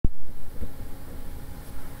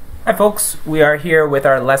Hi folks, we are here with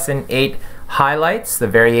our Lesson 8 highlights, the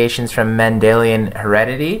variations from Mendelian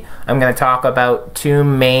heredity. I'm going to talk about two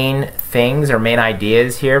main things or main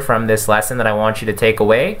ideas here from this lesson that I want you to take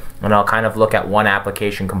away, and I'll kind of look at one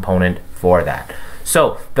application component for that.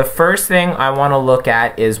 So the first thing I want to look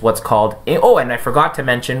at is what's called, oh, and I forgot to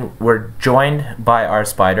mention, we're joined by our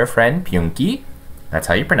spider friend Pyunki. That's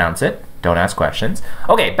how you pronounce it. Don't ask questions.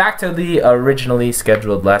 Okay, back to the originally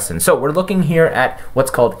scheduled lesson. So we're looking here at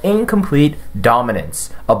what's called incomplete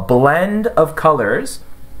dominance. A blend of colors,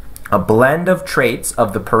 a blend of traits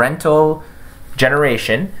of the parental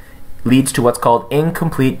generation leads to what's called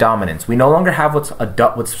incomplete dominance. We no longer have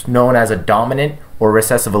what's known as a dominant or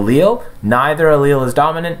recessive allele. Neither allele is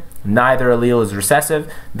dominant, neither allele is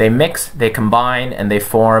recessive. They mix, they combine, and they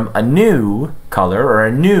form a new color or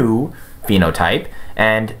a new phenotype.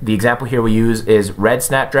 And the example here we use is red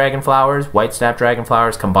snapdragon flowers, white snapdragon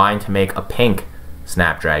flowers combined to make a pink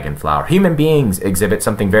snapdragon flower. Human beings exhibit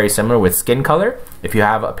something very similar with skin color. If you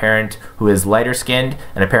have a parent who is lighter skinned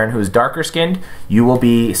and a parent who is darker skinned, you will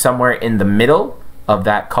be somewhere in the middle of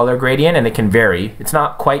that color gradient, and it can vary. It's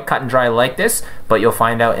not quite cut and dry like this, but you'll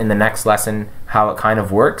find out in the next lesson how it kind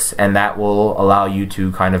of works, and that will allow you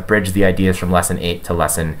to kind of bridge the ideas from Lesson 8 to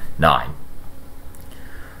Lesson 9.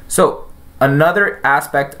 So another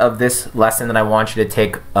aspect of this lesson that I want you to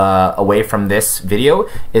take away from this video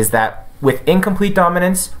is that with incomplete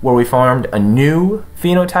dominance, where we formed a new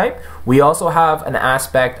phenotype, we also have an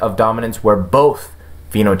aspect of dominance where both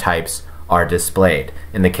phenotypes are displayed.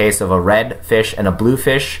 In the case of a red fish and a blue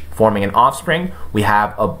fish forming an offspring, we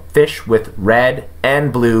have a fish with red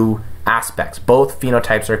and blue aspects. Both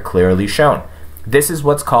phenotypes are clearly shown. This is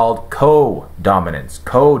what's called codominance.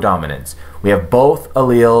 Codominance. We have both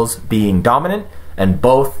alleles being dominant, and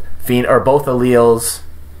both alleles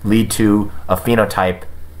lead to a phenotype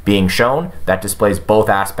being shown that displays both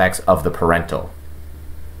aspects of the parental.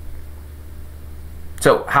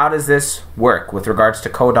 So how does this work with regards to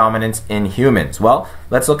codominance in humans? Well,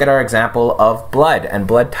 let's look at our example of blood and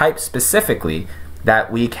blood types specifically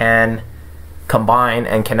that we can combine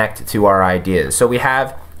and connect to our ideas. So we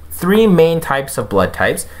have three main types of blood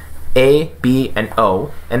types, A, B, and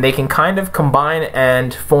O, and they can kind of combine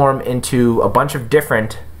and form into a bunch of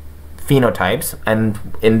different phenotypes. And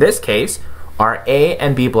in this case, our A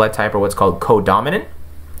and B blood type are what's called codominant.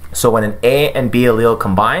 So when an A and B allele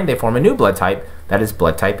combine, they form a new blood type that is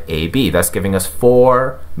blood type AB, thus giving us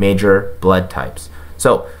four major blood types.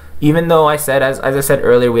 So even though I said, as I said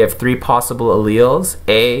earlier, we have three possible alleles,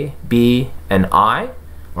 A, B, and I,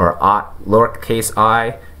 or lowercase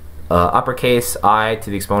I, uppercase I to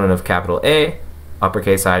the exponent of capital A,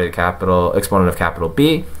 uppercase I to the exponent of capital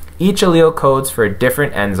B. Each allele codes for a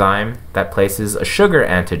different enzyme that places a sugar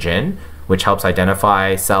antigen, which helps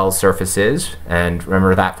identify cell surfaces, and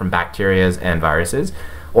remember that from bacteria and viruses,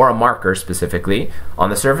 or a marker specifically, on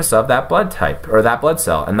the surface of that blood type, or that blood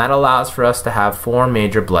cell. And that allows for us to have four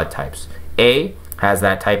major blood types. A has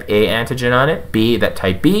that type A antigen on it, B that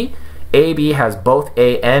type B, AB has both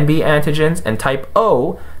A and B antigens, and type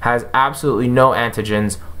O has absolutely no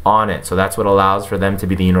antigens on it. So that's what allows for them to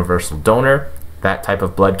be the universal donor. That type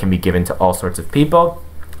of blood can be given to all sorts of people,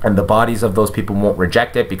 and the bodies of those people won't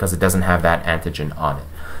reject it because it doesn't have that antigen on it.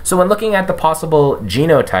 So when looking at the possible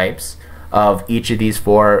genotypes of each of these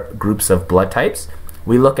four groups of blood types,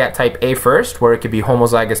 we look at type A first, where it could be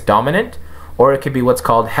homozygous dominant, or it could be what's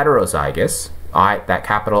called heterozygous. That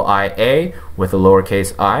capital IA with a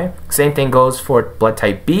lowercase I. Same thing goes for blood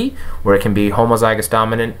type B, where it can be homozygous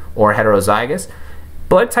dominant or heterozygous.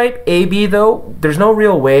 Blood type AB, though, there's no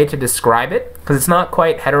real way to describe it because it's not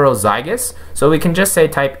quite heterozygous. So we can just say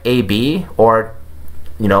type AB, or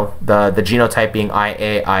the genotype being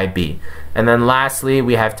IAIB. And then lastly,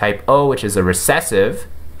 we have type O, which is a recessive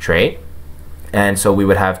trait, and so we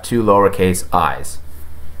would have two lowercase i's.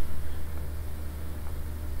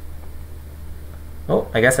 Oh,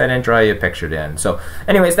 I guess I didn't draw you a picture, Dan. So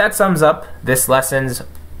anyways, that sums up this lesson's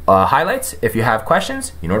highlights. If you have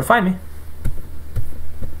questions, you know where to find me.